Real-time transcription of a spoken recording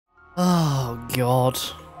Oh god.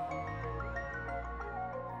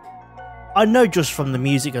 I know just from the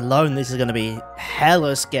music alone this is going to be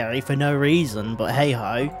hella scary for no reason, but hey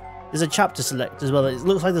ho. There's a chapter select as well. It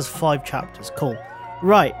looks like there's 5 chapters. Cool.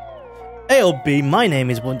 Right. ALB, my name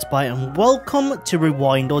is OnceByte and welcome to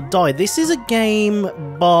Rewind or Die. This is a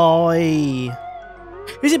game by...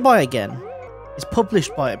 Who's it by again? It's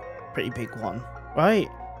published by a pretty big one, right?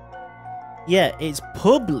 Yeah, it's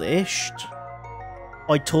published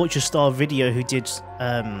by Torture Star Video, who did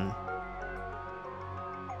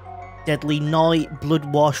Deadly Night,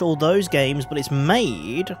 Blood Wash, all those games, but it's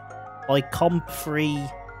made by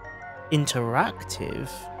Comp3 Interactive,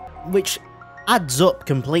 which adds up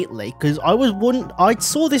completely, because I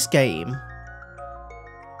saw this game,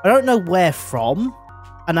 I don't know where from,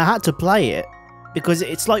 and I had to play it, because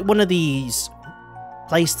it's like one of these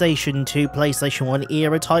PlayStation 2, PlayStation 1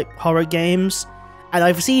 era type horror games, and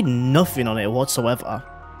I've seen nothing on it whatsoever.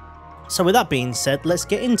 So with that being said, let's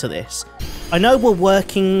get into this. I know we're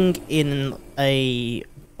working in a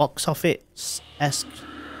box office-esque...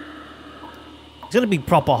 It's gonna be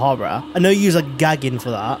proper horror. I know you're like gagging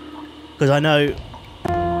for that, because I know...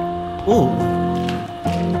 Ooh.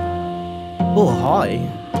 Oh,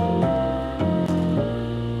 hi.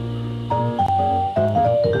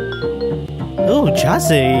 Oh,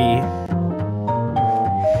 jazzy.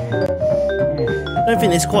 I don't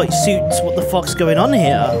think this quite suits what the fuck's going on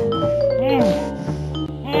here.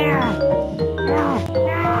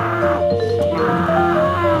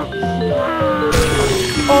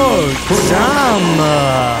 Oh, damn!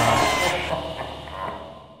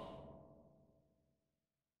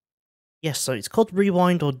 Yes, so it's called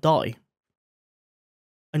Rewind or Die.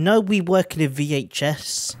 I know we work in a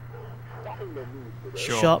VHS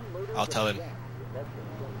shop. I'll tell him.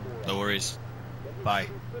 No worries. Bye.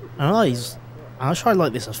 Oh, I'll try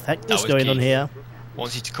like this effect that's going on here.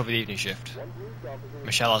 Wants you to cover the evening shift.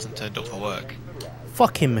 Michelle hasn't turned up for work.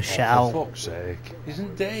 Fucking Michelle. Oh, for fuck's sake.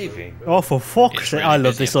 Isn't Dave in? Oh, for fuck's sake. I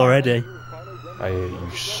love this already. I hate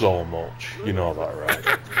you so much. You know that, right?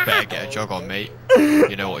 Better get a jog on, mate.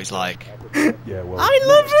 You know what he's like. Yeah, well, I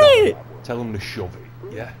love it! Tell him to shove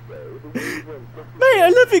it, yeah? Mate, I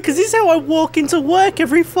love it because this is how I walk into work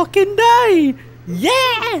every fucking day!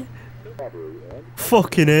 Yeah!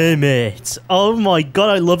 Fucking A, mate. Oh my god,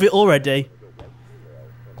 I love it already.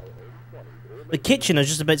 The kitchen is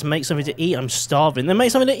just about to make something to eat. I'm starving. Then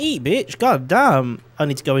make something to eat, bitch. God damn. I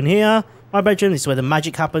need to go in here. My bedroom. This is where the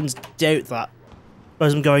magic happens. Doubt that.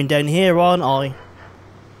 Suppose I'm going down here, aren't I?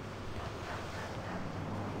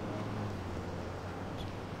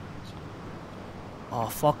 Oh,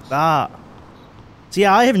 fuck that. So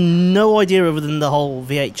yeah, I have no idea other than the whole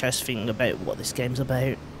VHS thing about what this game's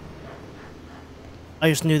about. I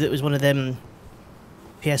just knew that it was one of them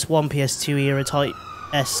PS1, PS2 era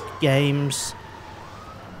type-esque games.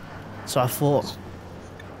 So I thought,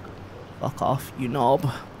 fuck off, you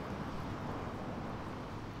knob.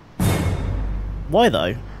 Why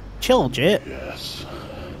though? Chill, Jit. Yes.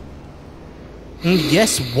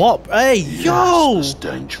 Yes, what? Hey, yo! Yes, the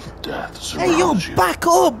stench of death Hey, yo, surrounds you. back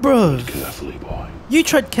up, bro! Tread carefully, boy. You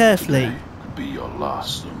tread carefully. Today could be your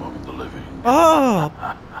last among the living.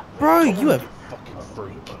 Oh, bro, you have... Fucking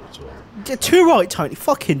freak. Get too right, Tony.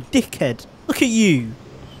 Fucking dickhead. Look at you.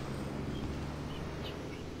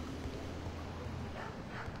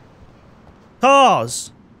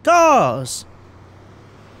 Cars! Cars!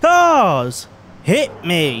 Cars! Hit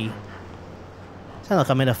me! Sound like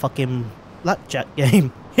I'm in a fucking blackjack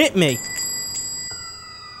game. Hit me!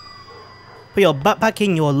 Put your backpack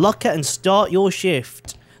in your locker and start your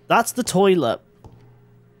shift. That's the toilet.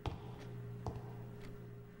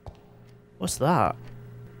 What's that?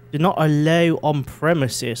 Do not allow on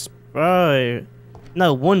premises. Bro.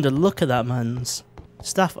 No wonder, look at that, man's.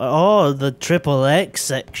 Stuff. Oh, the XXX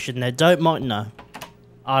section there. Don't mind. No.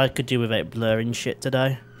 I could do without blurring shit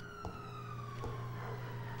today.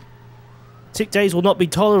 Sick days will not be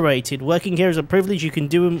tolerated. Working here is a privilege. You can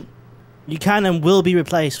do. You can and will be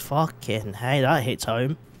replaced. Fucking hey, that hits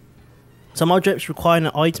home. Some objects require an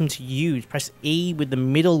item to use. Press E with the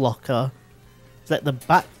middle locker. Select the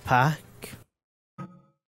backpack.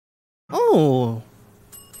 Oh.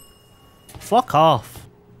 Fuck off.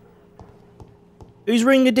 Who's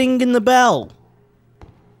ring-a-dinging the bell?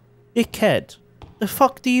 Dickhead. The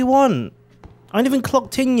fuck do you want? I ain't even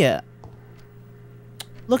clocked in yet.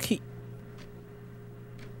 Look at...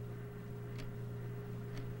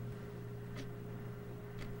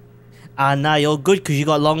 Ah, nah, you're good because you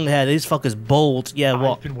got long hair. This fucker's bald. Yeah,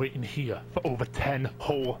 what? I've been waiting here for over 10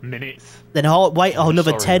 whole minutes. Then wait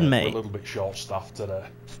another 10, mate. We're a little bit short-staffed today.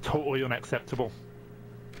 It's totally unacceptable.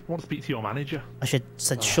 want to speak to your manager. I should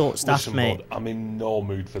said short staff, Listen, mate. bud, I'm in no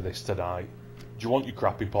mood for this tonight. Do you want your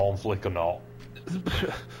crappy porn flick or not?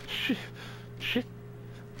 Shit.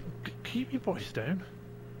 Keep your voice down.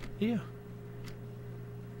 Here.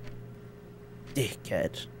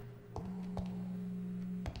 Dickhead.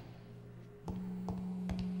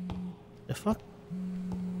 The fuck?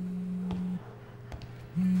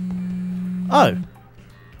 Oh.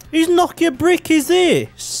 Whose Nokia brick is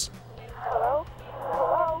this? Hello?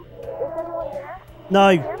 Hello? Is anyone there? No.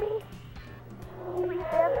 Hear me? Please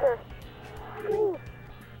answer. Please.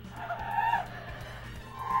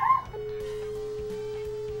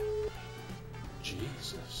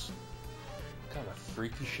 Jesus. What kind of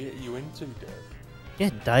freaky shit are you into, Dave? Yeah,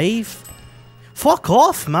 Dave. Fuck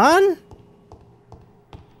off, man.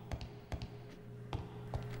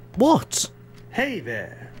 What? Hey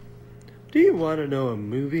there. Do you want to know a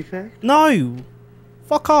movie fact? No.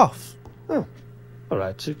 Fuck off. Oh.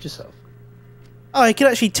 Alright, suit yourself. Oh, I can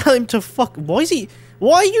actually tell him to fuck. Why are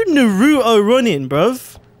you Naruto running,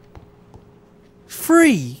 bruv?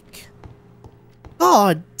 Freak.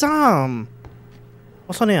 God damn.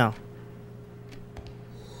 What's on here?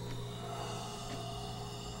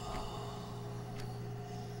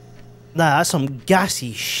 Nah, that's some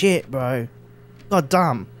gassy shit, bro. God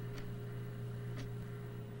damn.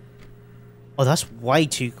 Oh, that's way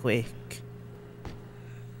too quick.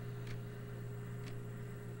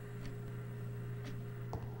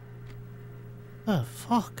 Oh,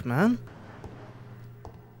 fuck, man.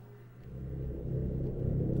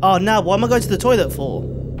 Oh, now, what am I going to the toilet for?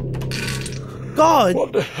 God!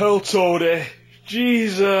 What the hell, Toadie?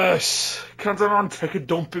 Jesus! Can't a man take a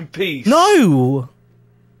dump in peace? No!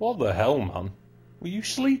 What the hell, man? Were you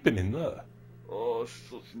sleeping in there? Oh,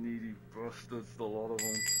 such needy bastards, the lot of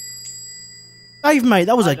them. Dave, mate,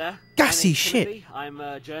 that was Hi a there. gassy My name's shit. Timothy. I'm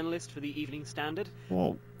a journalist for the Evening Standard.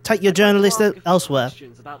 Well, take your I'd like to journalist ask a few elsewhere.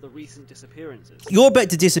 questions about the recent disappearances. You're about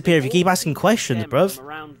to disappear if you keep asking questions, Stems bruv. from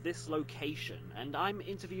around this location, and I'm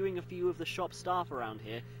interviewing a few of the shop staff around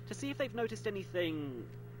here to see if they've noticed anything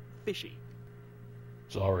fishy.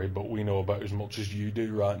 Sorry, but we know about as much as you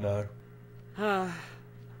do right now.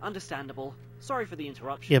 Understandable. Sorry for the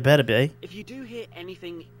interruption. You better be. If you do hear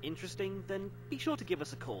anything interesting, then be sure to give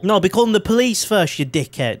us a call. No, be calling the police first, you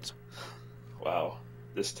dickhead. Wow,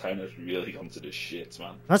 this town has really gone to the shit,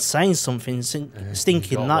 man. That's saying something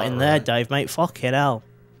stinking got that that in there, right. Dave, mate. Fucking hell.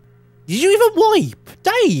 Did you even wipe?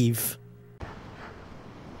 Dave!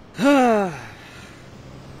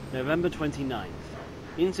 November 29th.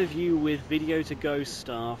 Interview with Video to Go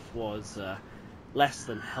staff was, less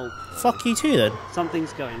than helpful. Fuck you too, then.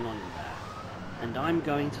 Something's going on in there, and I'm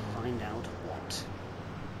going to find out what.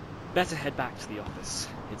 Better head back to the office.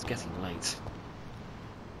 It's getting late.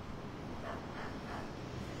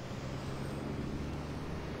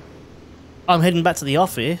 I'm heading back to the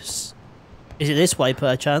office. Is it this way,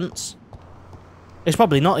 perchance? It's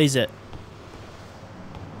probably not, is it?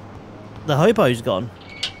 The hobo's gone.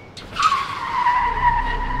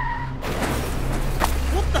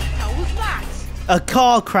 What the hell was that? A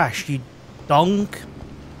car crash, you donk.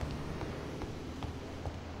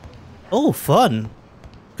 Oh, fun.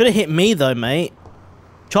 Could have hit me, though, mate.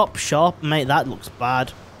 Chop shop, mate, that looks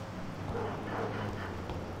bad.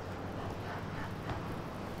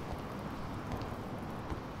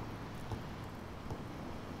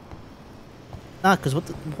 Nah, because what?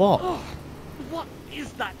 Oh, what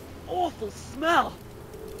is that awful smell?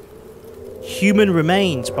 Human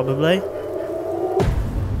remains, probably.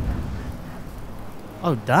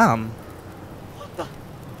 Oh, damn. What the?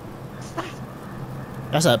 What's that?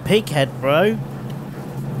 That's a pig head, bro.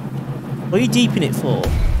 What are you deeping it for?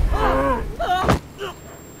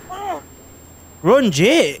 Run,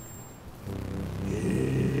 Jit!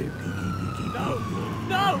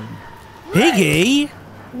 No! Piggy?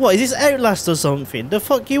 What, is this Outlast or something? The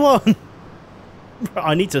fuck you on? Bro,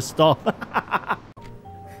 I need to stop.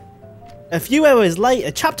 A few hours later,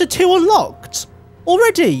 chapter 2 unlocked?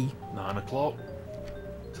 Already? 9 o'clock.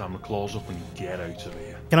 Time to close up and get out of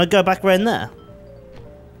here. Can I go back around there?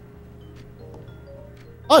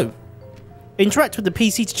 Oh. Interact with the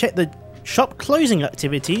PC to check the shop closing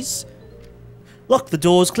activities. Lock the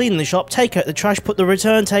doors, clean the shop, take out the trash, put the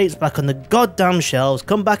return tapes back on the goddamn shelves,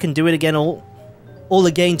 come back and do it again all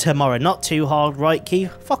again tomorrow. Not too hard, right,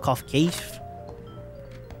 Keith? Fuck off, Keith.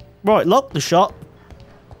 Right, lock the shop.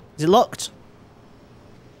 Is it locked?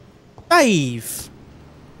 Dave!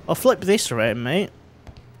 I'll flip this around, mate.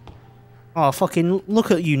 Oh, fucking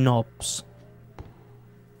look at you knobs.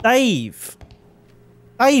 Dave!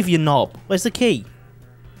 Dave, you knob. Where's the key?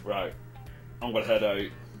 Right, I'm gonna head out.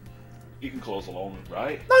 You can close along,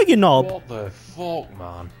 right? No, you knob. What the fuck,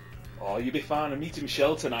 man? Oh, you'll be fine. I'm meeting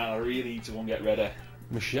Michelle tonight. I really need to go and get ready.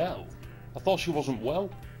 Michelle? I thought she wasn't well.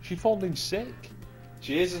 She phoned in sick.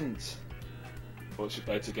 She isn't. But she's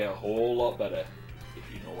about to get a whole lot better, if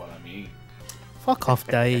you know what I mean. Fuck off,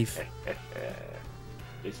 Dave.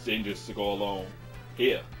 It's dangerous to go alone.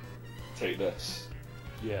 Here, take this.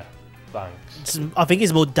 Yeah, thanks. I think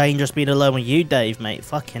it's more dangerous being alone with you, Dave, mate.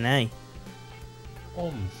 Fucking A.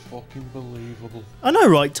 Unfucking believable. I know,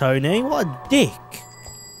 right, Tony? What a dick.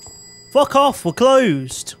 Fuck off, we're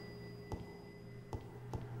closed.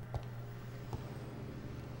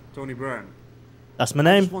 Tony Brown. That's my I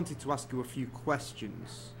name. just wanted to ask you a few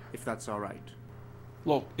questions, if that's alright.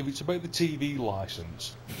 Look, if it's about the TV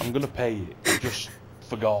licence, I'm gonna pay it. I just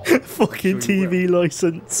forgot. Fucking I'm sure you TV will.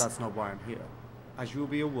 licence. That's not why I'm here. As you'll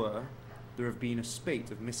be aware, there have been a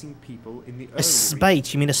spate of missing people in the A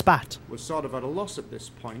spate? You mean a spat? We're sort of at a loss at this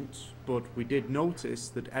point, but we did notice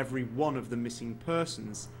that every one of the missing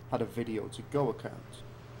persons had a video to go account.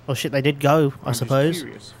 Oh shit, they did go, I I'm suppose. just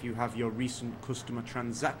curious if you have your recent customer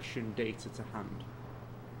transaction data to hand.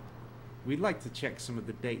 We'd like to check some of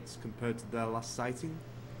the dates compared to their last sighting.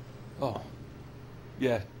 Oh,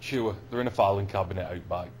 yeah, sure. They're in a filing cabinet out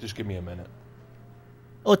back. Just give me a minute.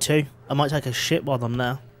 Or two. I might take a shit while I'm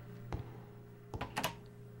there.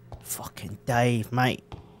 Fucking Dave, mate.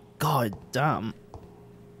 God damn.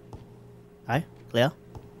 Hey, clear.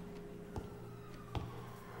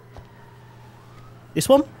 This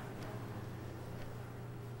one?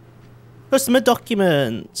 Customer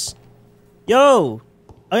documents. Yo!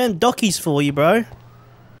 I am dockies for you, bro.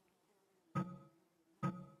 Here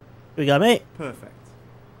we go, mate. Perfect.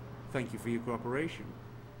 Thank you for your cooperation.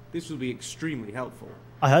 This will be extremely helpful.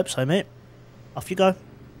 I hope so, mate. Off you go.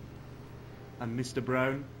 And Mr.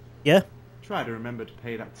 Brown, Yeah? try to remember to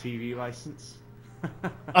pay that TV license.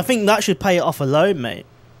 I think that should pay it off alone, mate.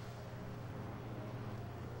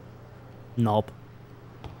 Knob.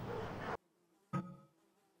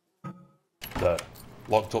 There.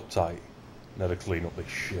 Locked up tight. Now to clean up this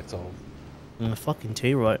shithole. Fucking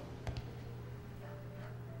too right.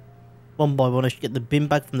 One by one, I should get the bin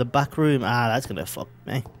bag from the back room. Ah, that's gonna fuck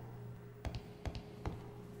me.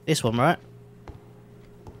 This one, right?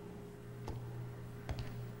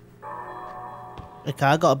 Okay,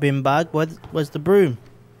 I got a bin bag. Where's the broom?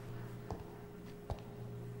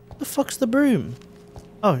 The fuck's the broom?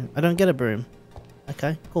 Oh, I don't get a broom.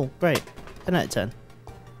 Okay, cool, great. 10 out of 10.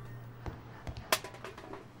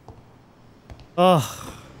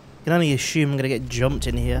 Oh, I can only assume I'm gonna get jumped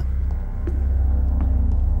in here.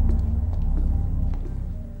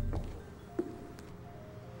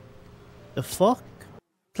 The fuck?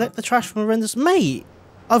 Collect the trash from horrendous. Mate,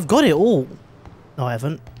 I've got it all. No, I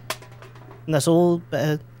haven't. And that's all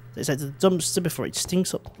better. It's like the dumpster before it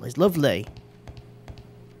stinks up. It's lovely.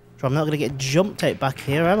 So I'm not gonna get jumped out back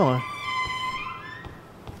here, am I?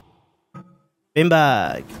 Bin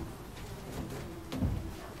bag.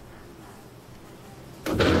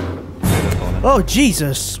 Oh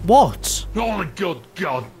Jesus! What? Oh my good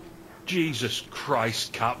God! Jesus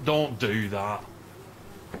Christ, Cap, don't do that.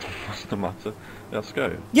 What's the matter? Let's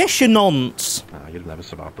go. Yes, you nonce. Nah, you'll never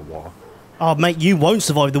survive the war. Oh, mate, you won't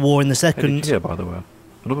survive the war in the Hey, did second. you hear, by the way?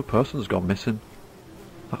 Another person's gone missing.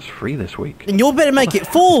 That's 3 this week. And you'll better make it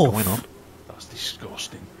 4. What's going on? That's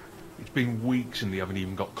disgusting. It's been weeks and they haven't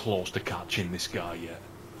even got close to catching this guy yet.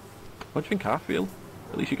 What do you think I feel?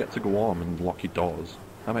 At least you get to go home and lock your doors.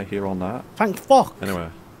 Am I here on that? Thank fuck. Anyway,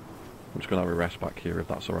 I'm just going to have a rest back here if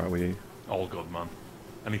that's alright with you. All good, man.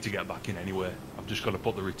 I need to get back in anyway. I've just got to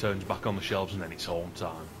put the returns back on the shelves and then it's home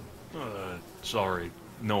time. Sorry,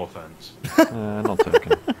 no offence. Not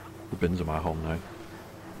taken. The bins are my home now.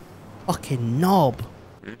 Fucking knob.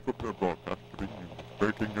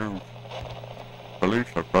 Breaking news. Police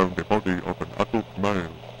have found the body of an adult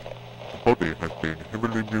male. The body has been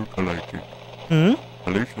heavily mutilated. Hmm?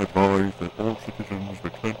 Police advise that all citizens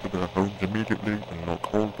return to their homes immediately and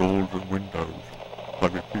lock all doors and windows. I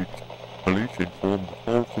repeat, police inform that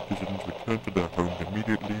all citizens return to their homes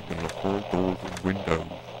immediately and lock all doors and windows.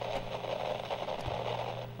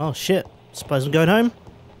 Oh shit. Suppose I'm going home?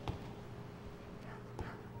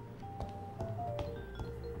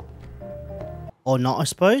 Or not, I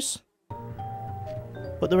suppose?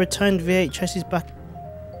 But the returned VHS is back.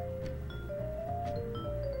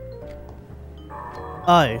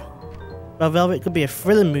 Oh. Red Velvet could be a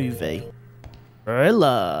thriller movie.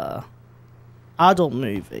 Thriller. Adult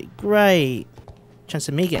movie. Great. Chance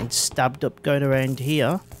of me getting stabbed up going around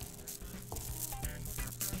here.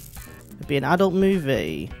 Could be an adult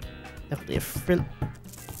movie. Definitely a thriller.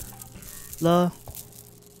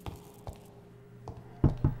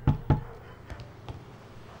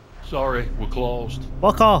 Sorry, we're closed.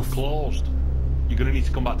 Fuck off. We're closed. You're gonna need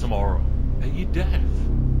to come back tomorrow. Are you deaf?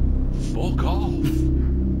 Fuck off.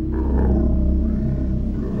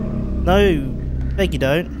 No, beg you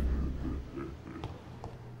don't.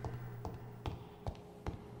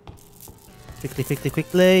 Quickly, quickly,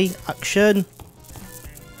 quickly. Action.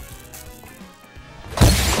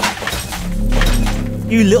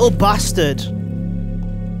 You little bastard.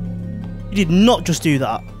 You did not just do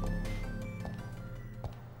that.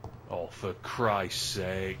 Oh, for Christ's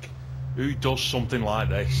sake. Who does something like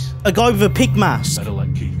this? A guy with a pig mask. Better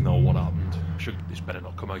let Keith know what happened. This better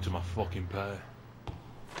not come out of my fucking pay.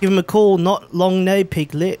 Give him a call, not long no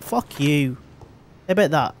piglet. Fuck you. How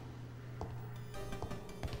about that?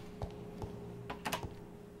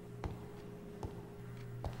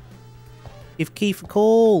 Give Keith a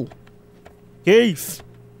call. Keith!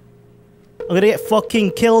 I'm gonna get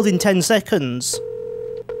fucking killed in 10 seconds.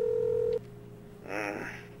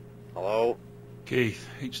 Hello? Keith,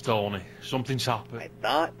 it's Tony. Something's happened. I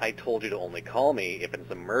thought I told you to only call me if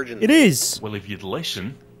it's an emergency. It is! Well, if you'd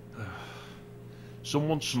listen.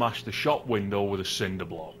 Someone smashed the shop window with a cinder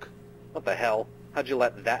block. What the hell? How'd you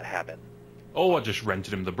let that happen? Oh, I just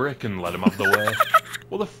rented him the brick and let him have the way.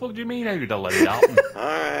 What the fuck do you mean, how did I let it happen?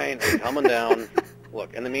 Alright, I'm coming down.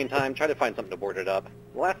 Look, in the meantime, try to find something to board it up.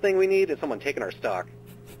 The last thing we need is someone taking our stock.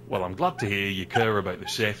 Well, I'm glad to hear you care about the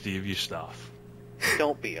safety of your staff.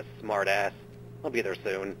 Don't be a smartass. I'll be there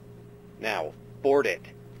soon. Now, board it.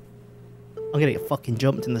 I'm gonna get fucking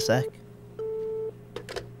jumped in a sec.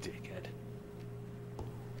 Dickhead.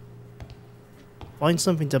 Find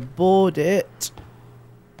something to board it.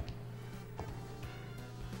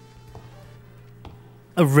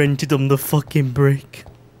 I rented him the fucking brick.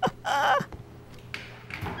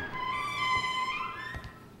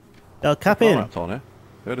 Yo, cap in. Alright, Tony.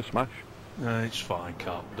 Heard a smash. It's fine,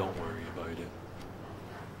 Cap. Don't worry about it.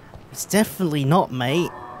 It's definitely not, mate.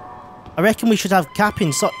 I reckon we should have Cap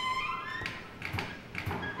inside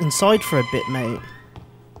for a bit, mate.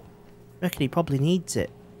 I reckon he probably needs it.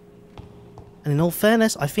 And in all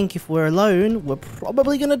fairness, I think if we're alone, we're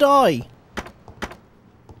probably gonna die.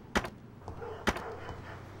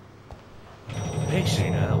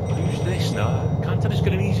 Pissing hell, who's this now? Can't I just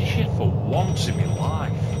get an easy shift for once in my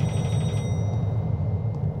life?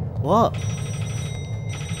 What?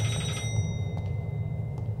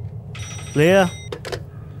 Leah?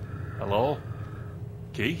 Hello?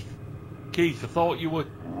 Keith? Keith, I thought you were...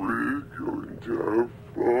 We're going to have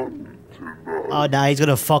fun tonight. Oh, no, he's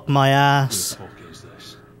gonna fuck my ass. Who the fuck is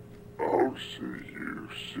this? I'll see you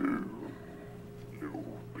soon, little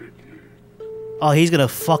piggy. Oh, he's gonna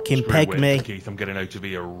fucking Screw peg it, me. Keith, I'm getting out of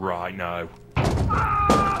here right now.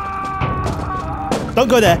 Don't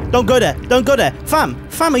go there. Don't go there. Don't go there. Fam,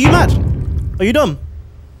 are you mad? Are you dumb?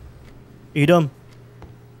 Are you dumb?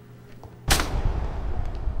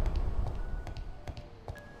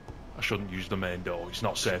 I shouldn't use the main door. It's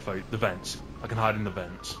not safe out. The vents. I can hide in the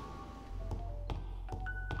vents.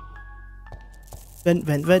 Vent,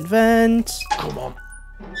 vent, vent, vent. Come on.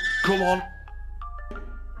 Come on.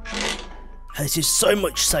 This is so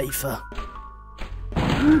much safer.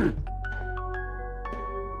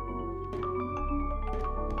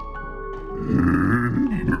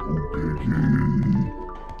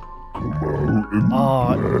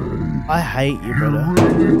 Oh, I hate you, brother.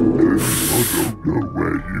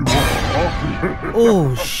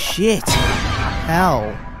 Oh, shit.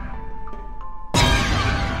 Hell.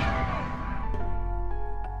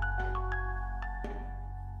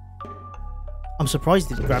 I'm surprised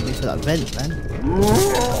he didn't grab me for that vent, man.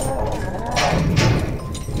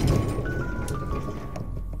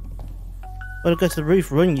 Better go to the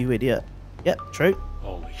roof, run, you idiot. Yep, true.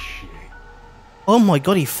 Holy shit. Oh my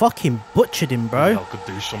god, he fucking butchered him, bro. I could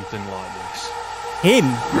do something like this. Him?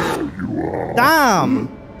 Damn!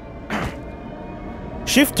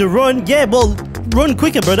 Shift to run. Yeah, well, run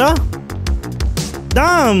quicker, brother.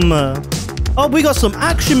 Damn! Oh, we got some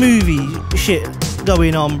action movie shit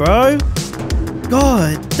going on, bro.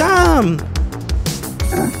 God damn!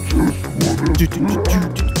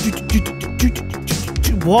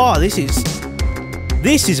 Wow, this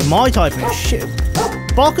is my type of shit.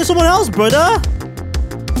 Bark at someone else, brother.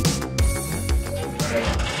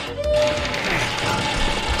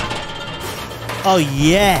 Oh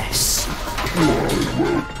yes.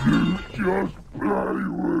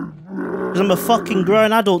 Because I'm a fucking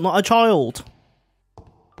grown adult, not a child.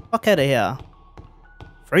 Fuck out of here.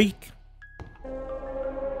 Freak.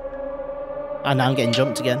 And now I'm getting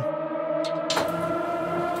jumped again.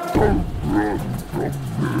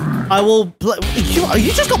 I will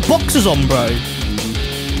you just got boxers on, bro.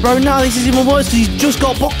 Bro, now this is even worse because he's just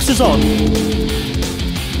got boxers on.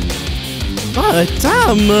 God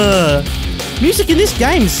damn! Music in this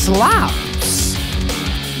game slaps!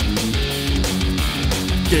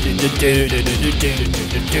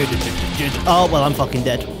 Oh, well, I'm fucking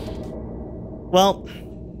dead. Well,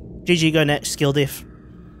 GG, go next, skill diff.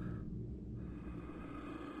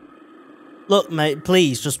 Look, mate,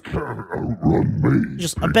 please, just,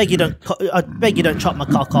 I beg you don't chop my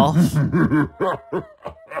cock off.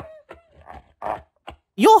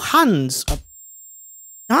 Your hands,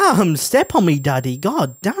 damn, step on me, daddy,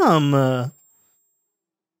 god damn.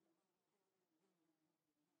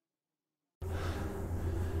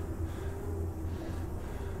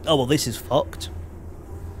 Oh, well, this is fucked.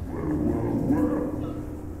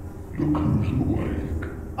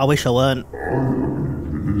 I wish I weren't.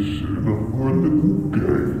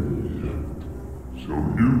 So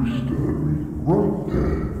you stand right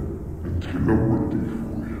there until I'm ready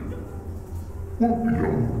for you. Won't be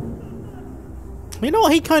long. You know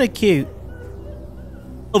what? He's kind of cute.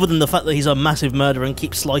 Other than the fact that he's a massive murderer and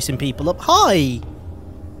keeps slicing people up. Hi!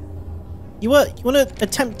 You want to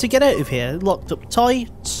attempt to get out of here? Locked up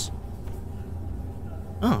tight.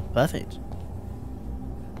 Oh, perfect.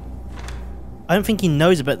 I don't think he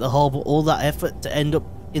knows about the hole, but all that effort to end up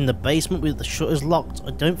in the basement with the shutters locked,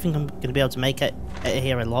 I don't think I'm going to be able to make it out of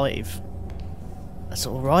here alive. That's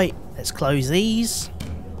alright. Let's close these.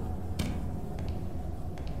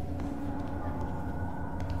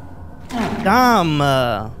 Damn!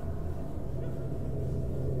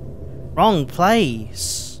 Wrong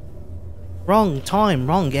place. Wrong time,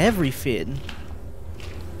 wrong everything.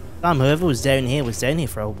 Damn, whoever was down here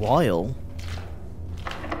for a while.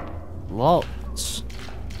 Locked.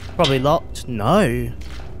 Probably locked. No.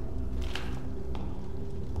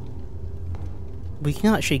 We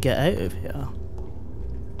can actually get out of here.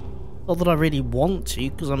 Not that I really want to,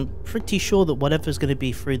 because I'm pretty sure that whatever's going to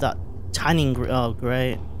be through that tanning... Oh,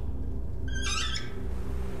 great.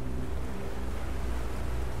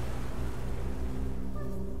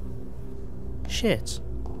 Shit.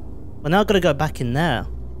 We're now going to go back in there.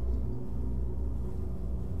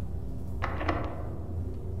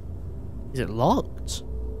 Is it locked?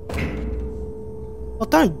 Well,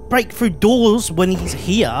 don't break through doors when he's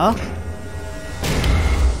here.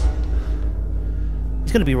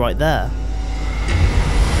 He's gonna be right there.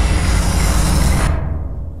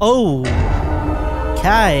 Oh.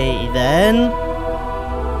 Okay, then.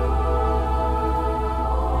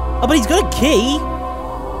 Oh, but he's got a key.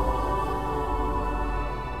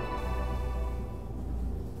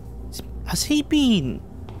 Has he been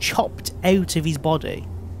chopped out of his body?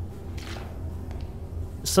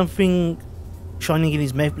 Something shining in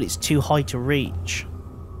his mouth, but it's too high to reach.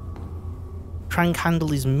 Crank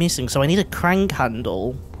handle is missing, so I need a crank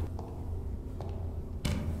handle.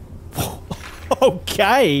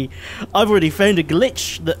 Okay, I've already found a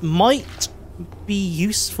glitch that might be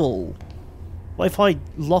useful. What if I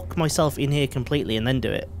lock myself in here completely and then do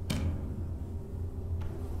it?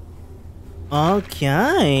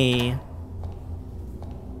 Okay.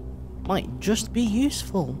 Might just be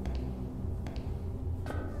useful.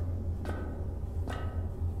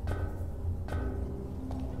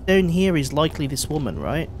 Down here is likely this woman,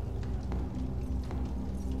 right?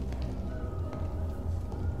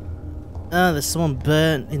 Ah, there's someone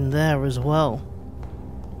burnt in there as well.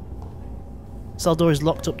 Cell door is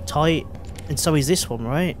locked up tight, and so is this one,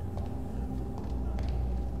 right?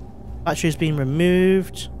 Battery has been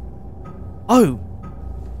removed. Oh!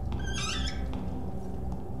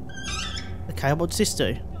 Okay, what does this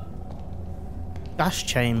do? Gas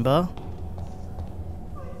chamber.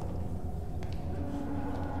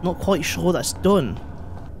 Not quite sure what that's done.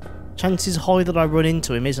 Chances high that I run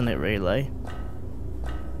into him, isn't it, really?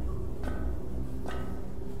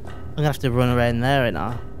 I'm gonna have to run around there, ain't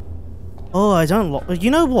I? Oh, I don't lock. You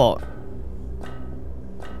know what?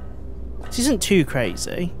 This isn't too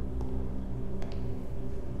crazy.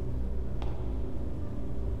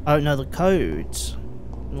 I don't know the codes.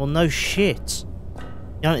 Well, no shit.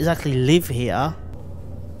 You don't exactly live here.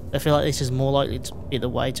 I feel like this is more likely to be the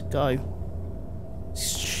way to go.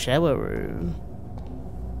 Shower room.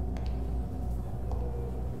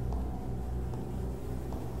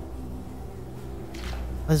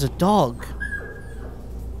 There's a dog.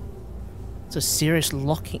 It's a serious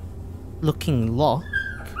looking lock.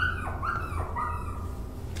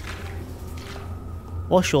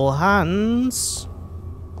 Wash your hands.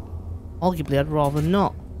 Arguably, I'd rather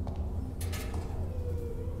not.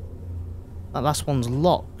 That last one's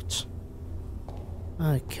locked.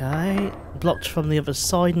 Okay. Blocked from the other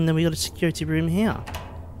side, and then we got a security room here.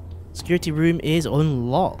 Security room is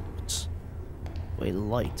unlocked. We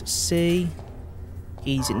like to see.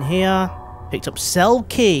 Keys in here. Picked up cell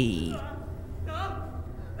key.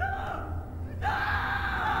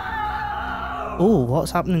 Oh, what's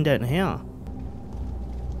happening down here?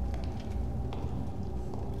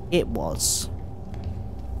 It was.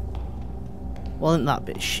 Wasn't that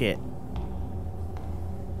bit shit?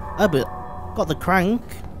 Oh, but got the crank.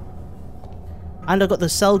 And I got the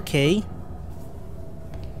cell key.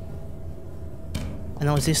 And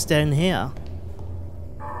now is this down here?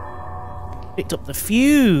 Picked up the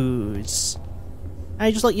fuse.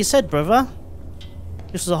 Hey, just like you said, brother.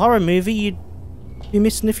 If this was a horror movie, you'd be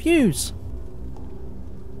missing the fuse.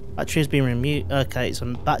 Battery has been removed. Okay, it's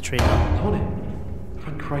on battery now. Tony,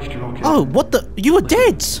 thank Christ you're okay. Oh, what the? You were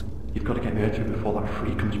dead! You've got to get me out of here before that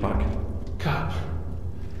freak comes back. Cap.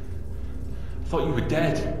 I thought you were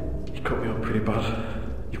dead. He cut me up pretty bad.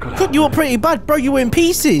 You've got to Cut you up pretty bad, bro. You were in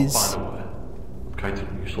pieces. I'm kind of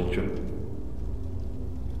a new soldier.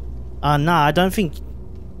 Nah, I don't think.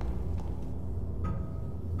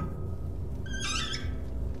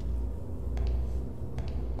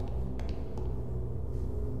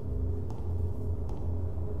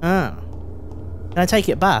 Can I take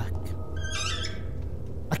it back?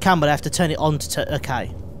 I can, but I have to turn it on to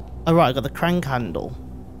okay. Alright, I got the crank handle.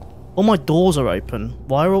 All my doors are open.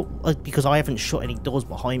 Why are all... because I haven't shut any doors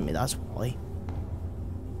behind me, that's why.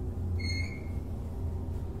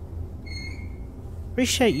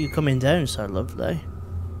 Appreciate you coming down so lovely.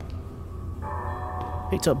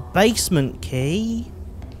 Picked up basement key.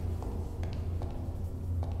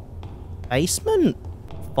 Basement?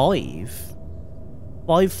 5?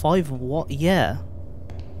 5 what? Yeah.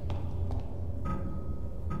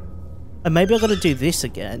 And maybe I gotta do this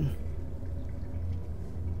again.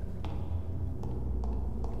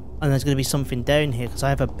 And there's gonna be something down here because I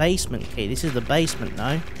have a basement key. This is the basement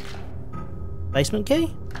now. Basement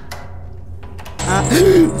key?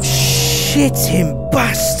 Shit him,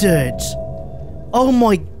 bastard! Oh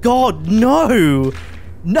my god, no!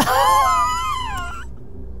 No!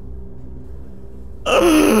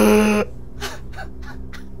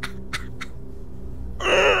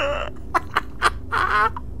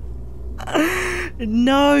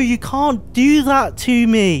 No, you can't do that to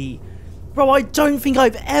me! Bro, I don't think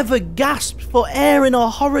I've ever gasped for air in a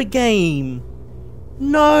horror game!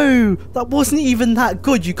 No! That wasn't even that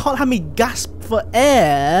good. You can't have me gasp for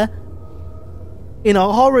air in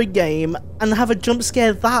a horror game and have a jump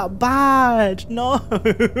scare that bad! No!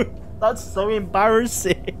 That's so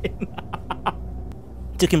embarrassing!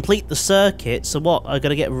 To complete the circuit, so what? I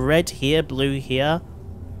gotta get red here, blue here.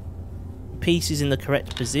 Pieces in the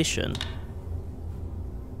correct position.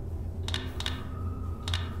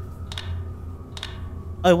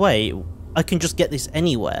 Oh wait, I can just get this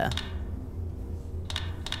anywhere.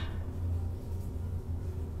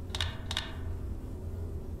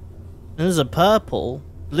 And there's a purple.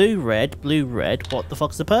 Blue, red, what the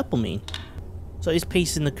fuck does the purple mean? So this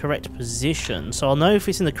piece is in the correct position. So I'll know if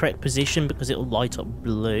it's in the correct position because it'll light up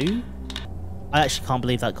blue. I actually can't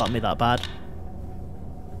believe that got me that bad.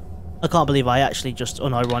 I can't believe I actually just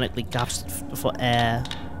unironically gasped for air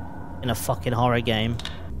in a fucking horror game.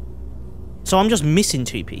 So I'm just missing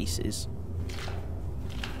 2 pieces.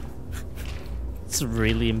 It's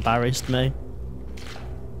really embarrassed me.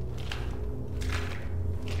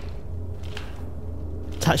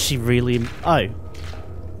 It's actually really... Oh.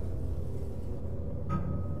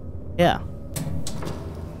 Yeah.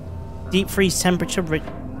 Deep freeze temperature...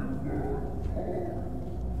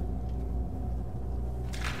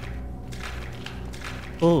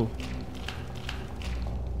 Oh.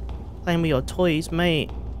 Playing with your toys, mate.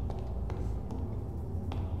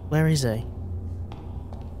 Where is he?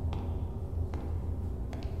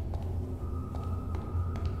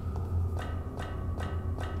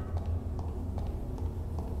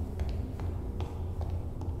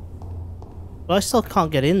 But I still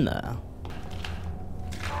can't get in there.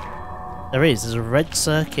 There's a red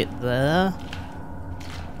circuit there.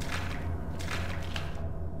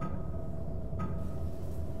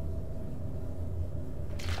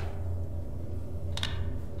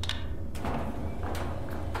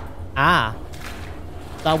 Ah,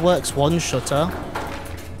 that works one shutter.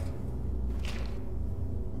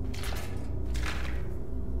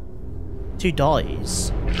 Two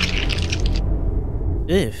dies.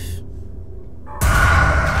 If.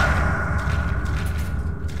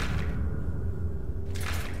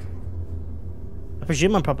 I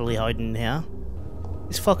presume I'm probably hiding in here.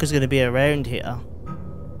 This fucker's gonna be around here.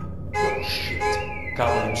 Oh shit. Can't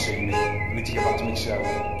let him see me. I need to get back to my cell.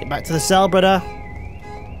 Get back to the cell, brother.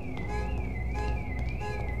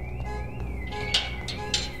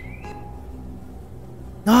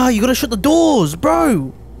 Nah, you gotta shut the doors,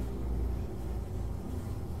 bro!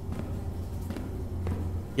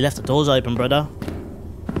 You left the doors open, brother.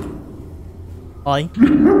 Hi.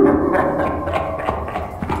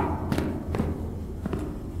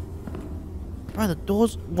 Right, the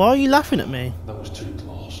doors. Why are you laughing at me? That was too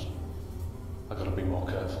close. I gotta be more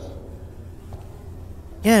careful.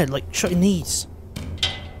 Yeah, like, shut your knees.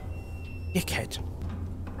 Dickhead.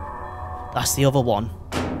 That's the other one.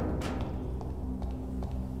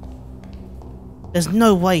 There's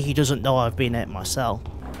no way he doesn't know I've been at my cell.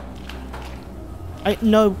 Ain't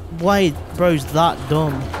no way bro's that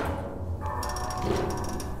dumb.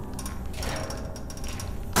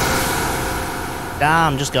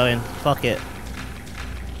 Damn, just going. Fuck it.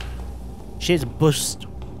 Shit's bust.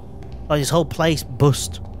 Like, this whole place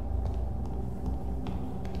bust.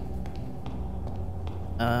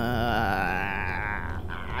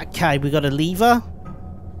 Okay, we got a lever.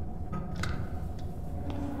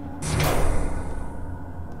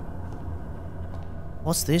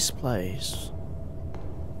 What's this place?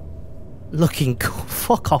 Looking cool.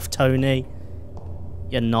 Fuck off, Tony.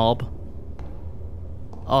 You knob.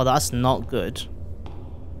 Oh, that's not good.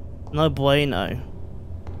 No bueno.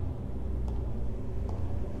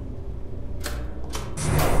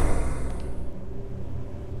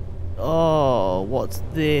 Oh, what's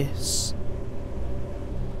this?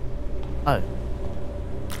 Oh.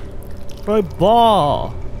 Bro,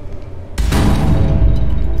 bar.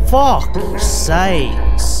 Fuck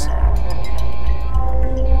sakes.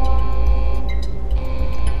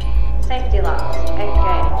 Safety locks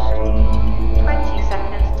engaged. 20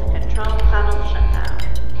 seconds to control panel shutdown.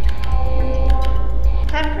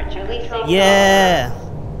 Temperature releasing. Yeah.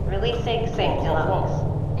 Releasing safety locks.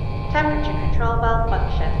 Temperature control valve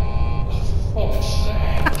function.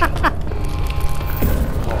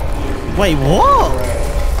 Wait, what?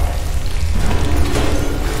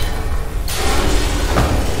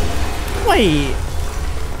 Wait,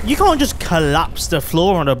 you can't just collapse the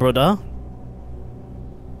floor on a brother.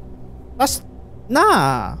 That's...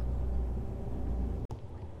 nah.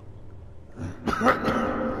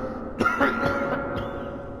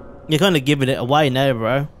 You're kind of giving it away now,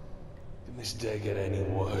 bro. Can this day get any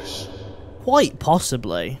worse? Quite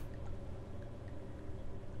possibly.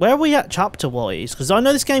 Where are we at chapter-wise? Because I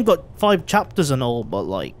know this game got 5 chapters and all, but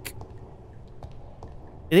like...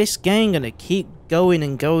 this game gonna keep going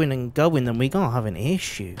and going and going, then we gonna have an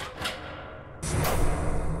issue.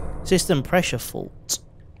 System pressure fault.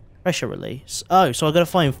 Pressure release. Oh, so I gotta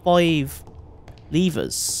find 5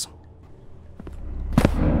 levers.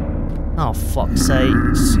 Oh, fuck's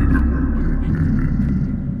sakes.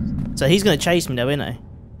 So he's gonna chase me now, isn't he?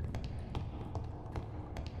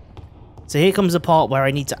 So here comes the part where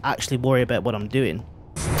I need to actually worry about what I'm doing.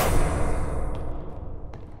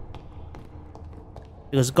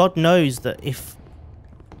 Because God knows that if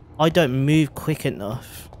I don't move quick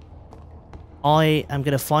enough, I am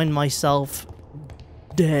going to find myself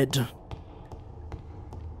dead.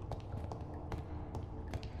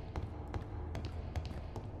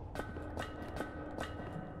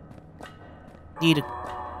 Need a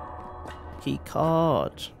key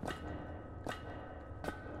card.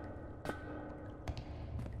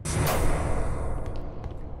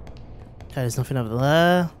 Okay, there's nothing over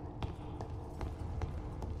there.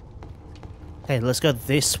 Okay, let's go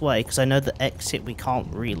this way, because I know the exit we can't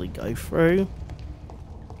really go through.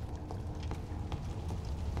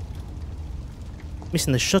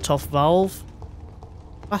 Missing the shut-off valve.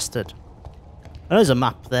 Bastard. I know there's a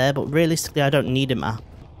map there, but realistically I don't need a map.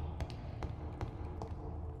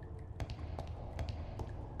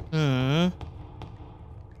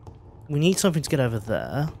 We need something to get over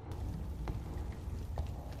there.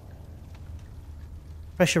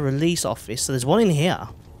 Pressure release office. So there's one in here.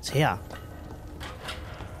 It's here.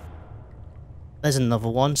 There's another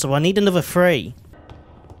one. So I need another 3.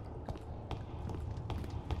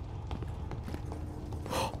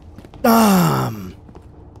 Damn!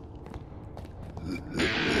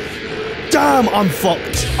 Damn! I'm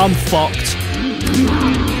fucked. I'm fucked.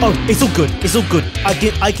 Oh, it's all good. It's all good. I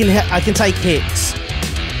can take hits.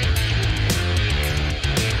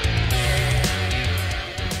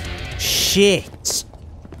 Shit.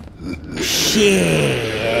 Shit.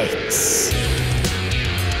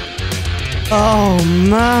 Oh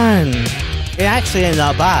man. It actually ain't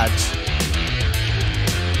that bad.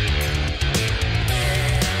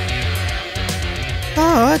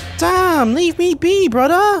 Oh damn, leave me be,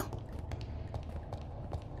 brother.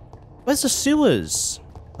 Where's the sewers?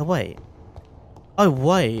 Oh wait. Oh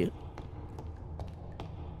wait.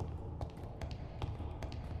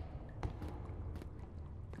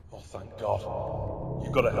 Oh, thank God.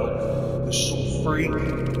 You've got to help. There's some freak.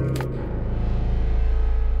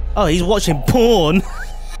 Oh, he's watching porn.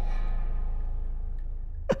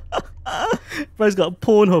 Bro's got a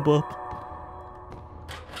Pornhub up.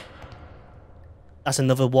 That's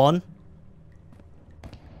another one.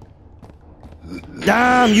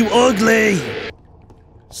 Damn, you ugly!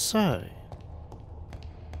 So...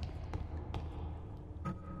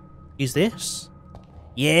 use this?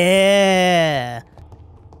 Yeah!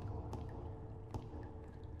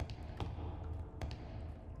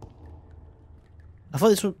 I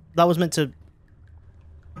thought that was meant to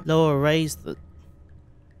lower or raise the...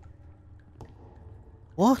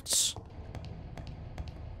 What?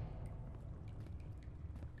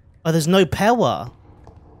 Oh, there's no power.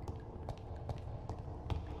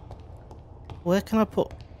 Where can I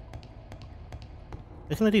put...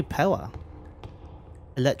 Where can I do power?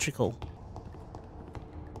 Electrical.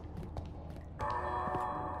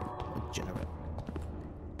 Generate.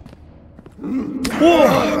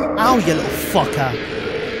 Whoa! Ow, you little fucker.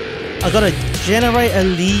 I gotta generate a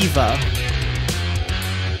lever.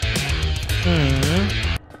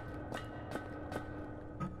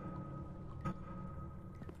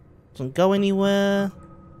 Doesn't go anywhere.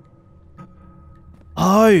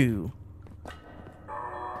 Oh!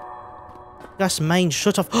 Gas main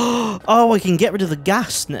shut off. Oh, I can get rid of the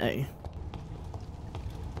gas now.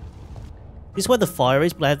 This is where the fire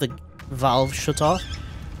is, but I have the valve shut off.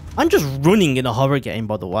 I'm just running in a horror game,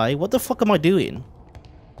 by the way. What the fuck am I doing?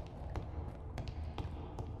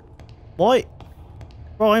 Why?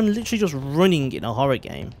 Bro, I'm literally just running in a horror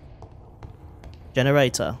game.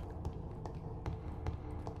 Generator.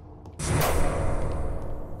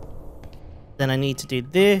 Then I need to do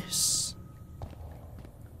this.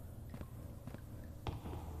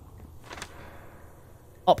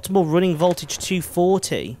 Optimal running voltage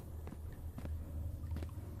 240.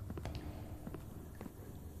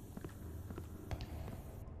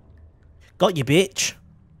 Got you, bitch.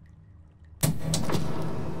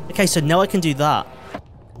 Okay, so now I can do that.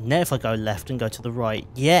 Now if I go left and go to the right,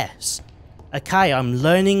 yes. Okay, I'm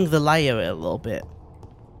learning the layout a little bit.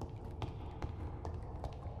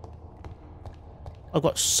 I've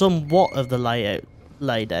got somewhat of the layout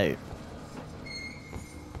laid out.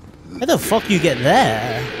 How the fuck you get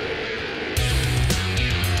there?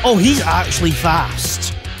 Oh, he's actually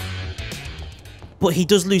fast. But he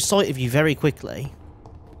does lose sight of you very quickly.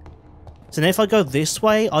 So now if I go this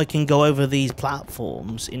way, I can go over these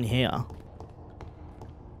platforms in here.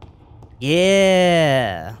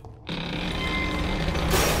 Yeah.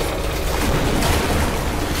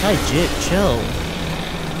 Hey, Jip, chill.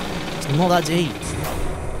 It's not that deep.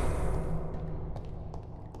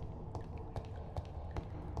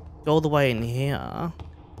 Go all the way in here.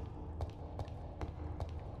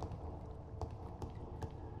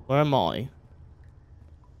 Where am I?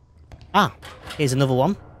 Ah, here's another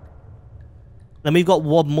one. Then we've got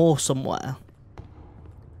one more somewhere.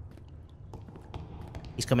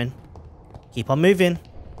 He's coming. Keep on moving.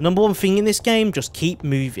 The number one thing in this game, just keep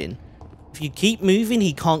moving. If you keep moving,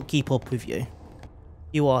 he can't keep up with you.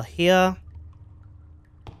 You are here.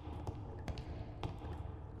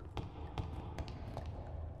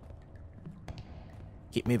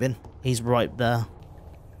 Keep moving. He's right there.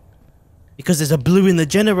 Because there's a blue in the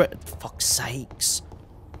generator. Fuck's sakes.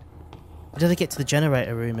 How did I get to the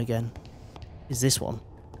generator room again? Is this one.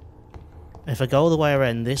 If I go all the way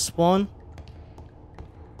around this one,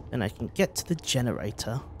 then I can get to the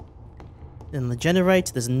generator. Then the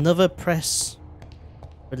generator, there's another press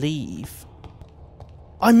relieve.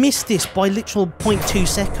 I missed this by literal 0.2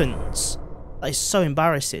 seconds. That is so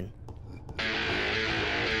embarrassing.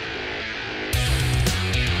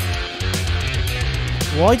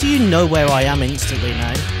 Why do you know where I am instantly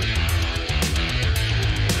now?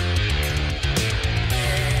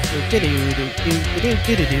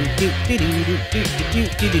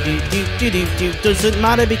 Doesn't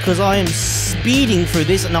matter because I am speeding through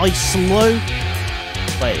this and I slow...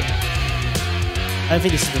 Wait. I don't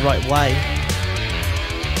think this is the right way.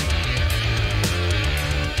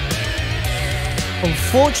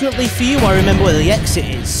 Unfortunately for you, I remember where the exit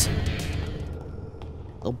is.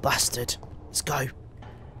 Little bastard. Let's go.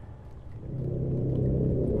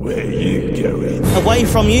 Where you going? Away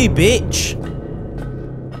from you, bitch.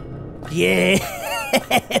 Yeah.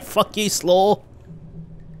 Fuck you, Slaw.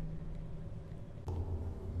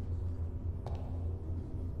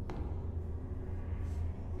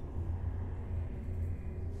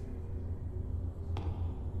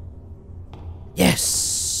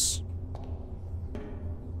 Yes.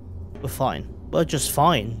 We're fine. We're just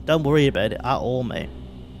fine. Don't worry about it at all, mate.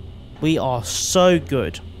 We are so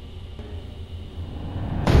good.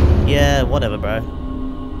 Yeah, whatever, bro.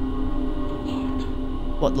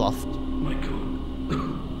 What loft? My gun.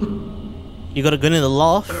 You got a gun in the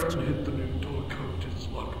loft? Aaron hit the new door code. It's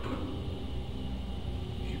locked, but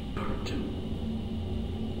he burnt it.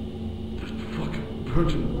 That fucking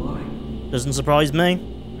Hurting why? Doesn't surprise me.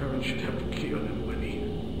 Aaron should have the key on him when he...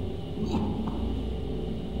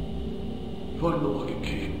 Find the lock and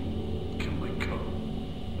key. Kill my cup.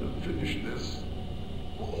 And finish this.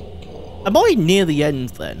 Am I near the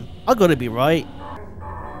end then? I gotta be right.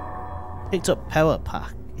 Picked up power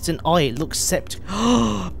pack. It's an eye. It looks septic.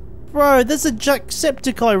 Bro, there's a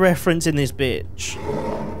Jacksepticeye reference in this bitch.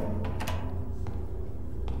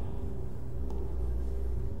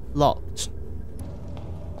 Locked.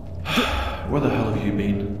 Where the hell have you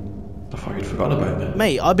been? I thought you'd forgotten about me.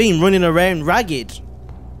 Mate, I've been running around ragged.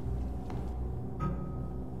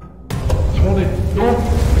 Tony, no!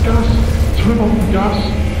 The gas! Turn on the gas!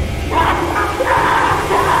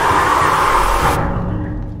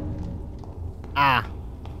 Ah.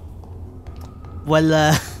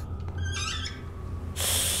 Well,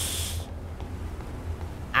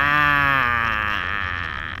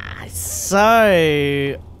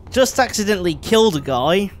 so... Just accidentally killed a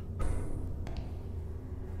guy.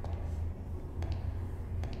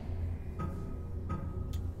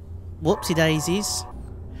 Whoopsie daisies.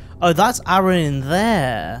 Oh, that's Aaron in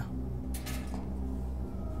there.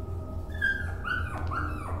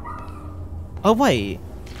 Oh, wait.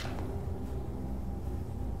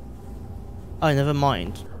 Oh, never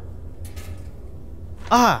mind.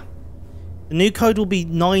 Ah! The new code will be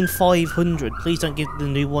 9500. Please don't give the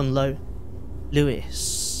new one low.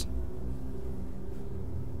 Lewis.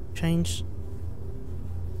 Change.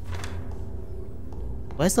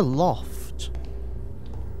 Where's the loft?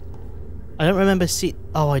 I don't remember see.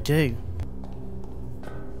 Oh, I do.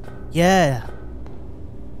 Yeah.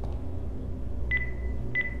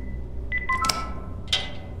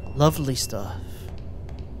 Lovely stuff.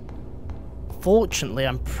 Fortunately,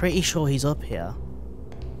 I'm pretty sure he's up here.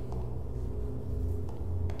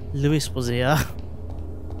 Lewis was here.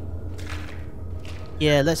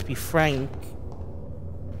 Yeah, let's be frank.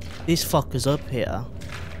 This fucker's up here.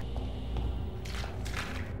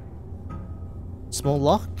 Small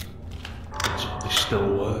lock? This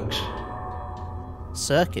still works.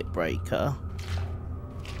 Circuit breaker.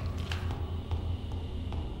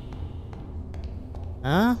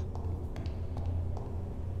 Huh?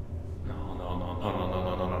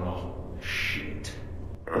 No. Shit.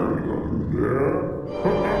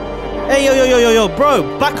 Hey, yo,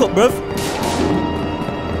 bro, back up, bruv.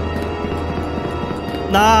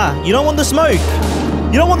 Nah, you don't want the smoke.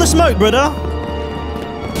 You don't want the smoke, brother.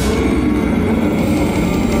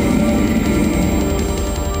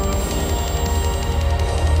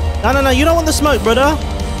 No, you don't want the smoke, brother.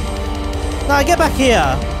 Nah, get back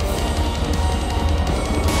here.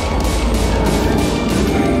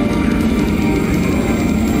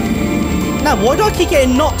 Now, why do I keep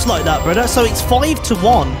getting knocked like that, brother? So it's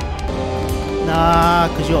 5-1. Nah,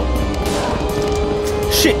 because you're...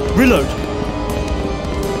 Shit, reload.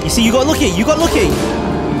 You see, you got lucky. You got lucky.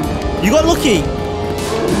 You got lucky.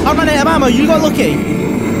 I ran out of ammo. You got lucky.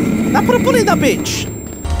 Now put a bullet in that bitch.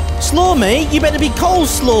 Slaw me? You better be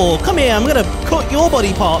coleslaw. Come here, I'm gonna cut your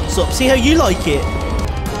body parts up. See how you like it.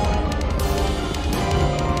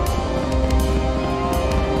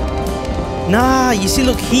 Nah, you see,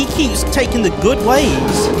 look, he keeps taking the good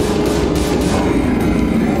ways.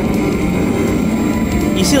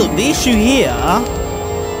 You see, look, the issue here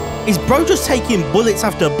is bro just taking bullets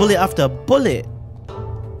after bullet after bullet.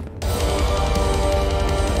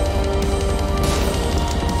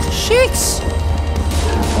 Shit!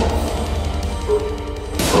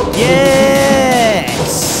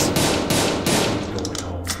 Yes!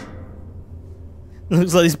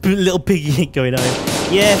 Looks like this little piggy ain't going home.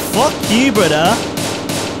 Yeah, fuck you, brother.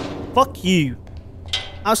 Fuck you.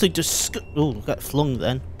 Absolutely just... Oh, got flung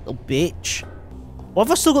then. Little bitch. Why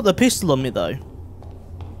have I still got the pistol on me, though?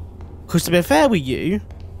 Because to be fair with you,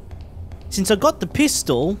 since I got the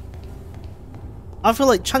pistol, I feel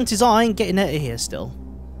like chances are I ain't getting out of here still.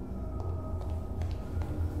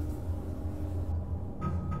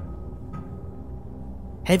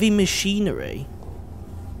 Heavy machinery.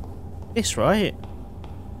 This right?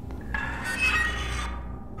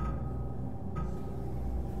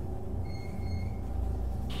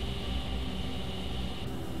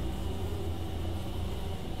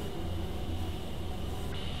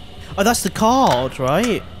 Oh, that's the card,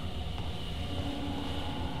 right?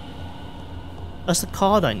 That's the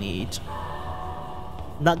card I need.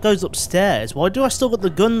 And that goes upstairs. Why do I still got the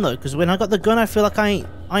gun though? Because when I got the gun, I feel like I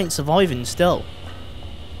ain't surviving still.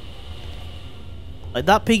 Like,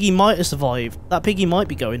 that piggy might have survived. That piggy might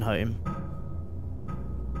be going home.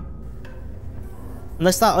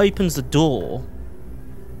 Unless that opens the door.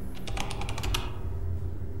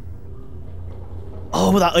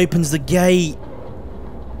 Oh, that opens the gate.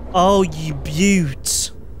 Oh, you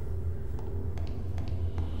beaut.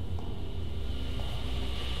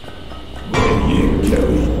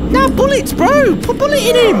 Nah, bullets, bro! Put a bullet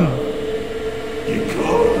in him! You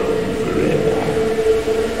can't run forever.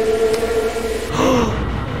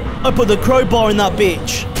 I put the crowbar in that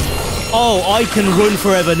bitch. Oh, I can run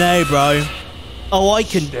forever now, bro. Oh, I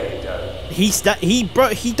can. He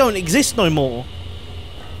don't exist no more.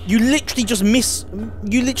 You literally just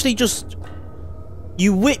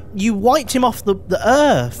you wiped him off the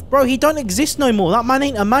earth, bro. He don't exist no more. That man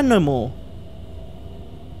ain't a man no more.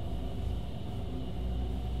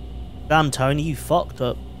 Damn, Tony, you fucked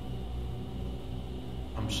up.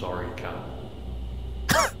 I'm sorry, Cat.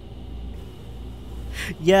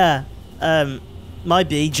 Yeah, my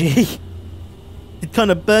BG. It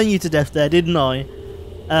kind of burned you to death there, didn't I?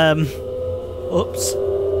 Oops.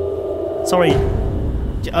 Sorry.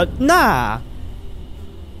 Nah.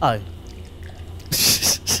 Oh.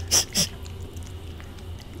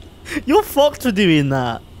 You're fucked for doing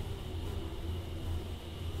that.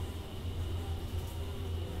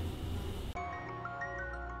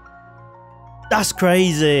 That's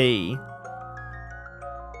crazy.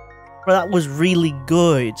 Bro, that was really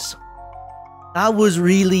good. That was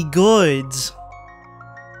really good.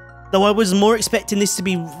 Though I was more expecting this to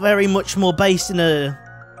be very much more based in a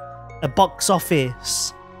box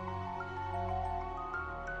office.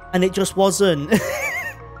 And it just wasn't.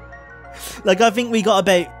 Like, I think we got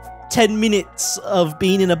about 10 minutes of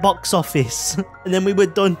being in a box office. And then we were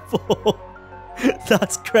done for.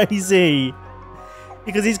 That's crazy.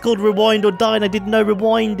 Because it's called Rewind or Die and I didn't know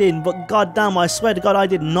rewinding. But goddamn, I swear to God, I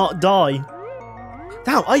did not die.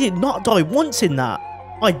 Damn, I did not die once in that.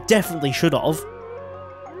 I definitely should have.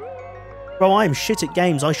 Bro, I am shit at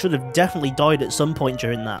games. I should have definitely died at some point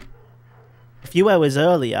during that. A few hours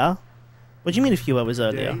earlier. What do you mean a few hours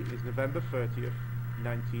earlier? Today is November 30th,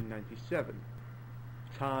 1997.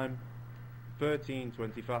 Time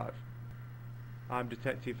 13:25. I'm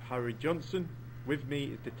Detective Harry Johnson. With me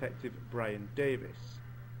is Detective Brian Davis.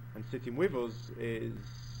 And sitting with us is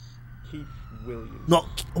Keith Williams.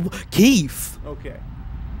 Not Keith! Okay.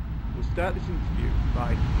 We'll start this interview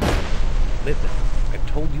by... Listen, I've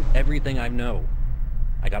told you everything I know.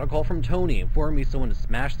 I got a call from Tony informing me someone had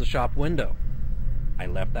smashed the shop window. I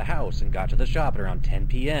left the house and got to the shop at around 10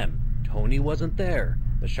 p.m. Tony wasn't there.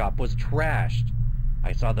 The shop was trashed.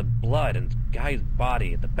 I saw the blood and guy's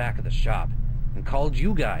body at the back of the shop and called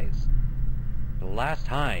you guys. The last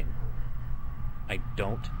time, I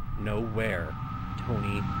don't know where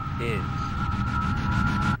Tony is.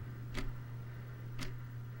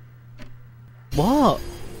 What?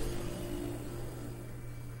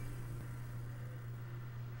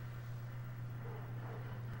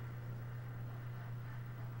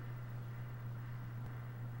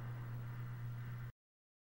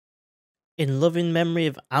 In loving memory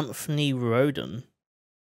of Anthony Roden,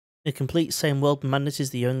 the complete same world madness is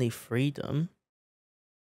the only freedom.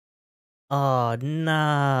 Oh,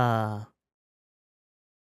 nah.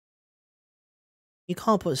 You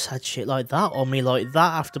can't put sad shit like that on me like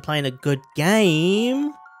that after playing a good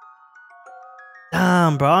game.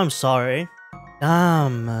 Damn, bro, I'm sorry.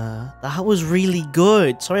 Damn, that was really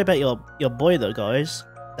good. Sorry about your boy though, guys.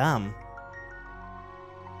 Damn.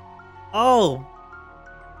 Oh.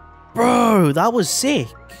 Bro, that was sick.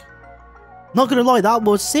 Not gonna lie, that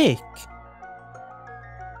was sick.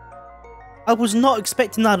 I was not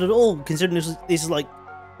expecting that at all, considering this is like,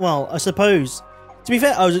 well, I suppose. To be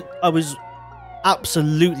fair, I was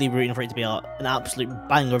absolutely rooting for it to be an absolute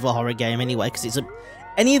banger of a horror game anyway, because it's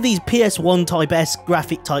any of these PS1 type S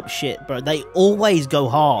graphic type shit, bro, they always go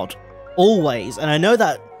hard. Always. And I know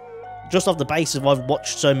that just off the basis of I've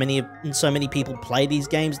watched so many people play these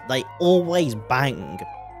games, they always bang.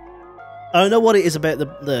 I don't know what it is about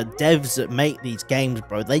the devs that make these games,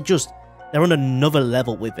 bro. They're on another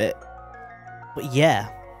level with it. But yeah,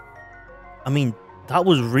 I mean, that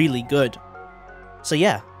was really good. So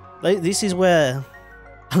yeah, this is where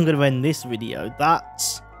I'm going to end this video. I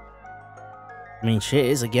mean, shit,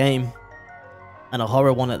 it's a game. And a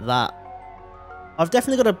horror one at that. I've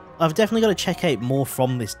definitely got to check out more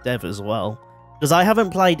from this dev as well. Because I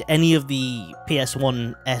haven't played any of the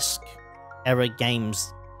PS1-esque era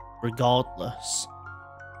games regardless,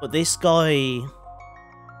 but this guy's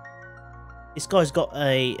got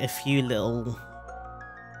a few little.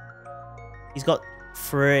 He's got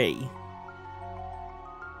 3.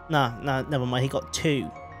 Nah, never mind. He got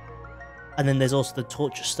 2, and then there's also the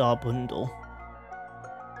Torture Star bundle,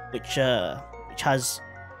 which has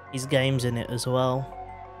his games in it as well.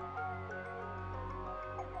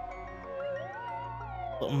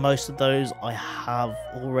 But most of those I have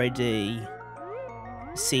already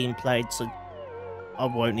seen played, so I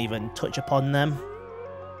won't even touch upon them.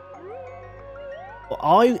 But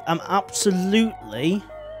I am absolutely...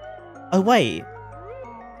 Oh wait.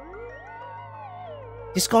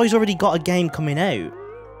 This guy's already got a game coming out.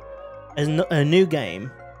 A new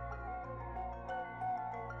game.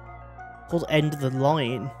 Called End of the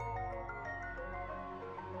Line.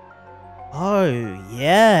 Oh,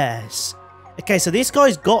 yes. Okay, so this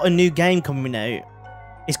guy's got a new game coming out.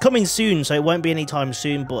 It's coming soon, so it won't be anytime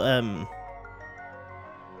soon, but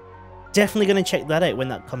definitely going to check that out when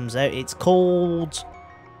that comes out. It's called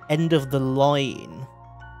End of the Line.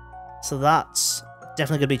 So that's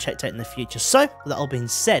definitely going to be checked out in the future. So, with that all being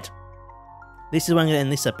said, this is where I'm going to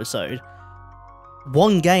end this episode.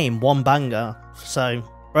 One game, one banger. So,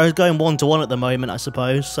 bro's going 1-1 at the moment, I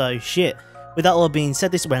suppose. So, shit. With that all being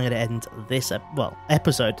said, this is where I'm going to end this,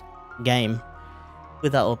 episode, game.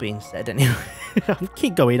 With that all being said, anyway.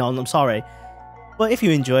 Keep going on, I'm sorry. But if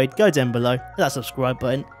you enjoyed, go down below, hit that subscribe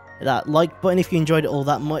button, hit that like button if you enjoyed it all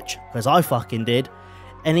that much, because I fucking did.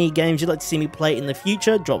 Any games you'd like to see me play in the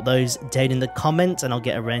future, drop those down in the comments and I'll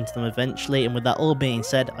get around to them eventually. And with that all being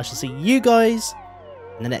said, I shall see you guys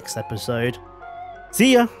in the next episode.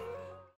 See ya!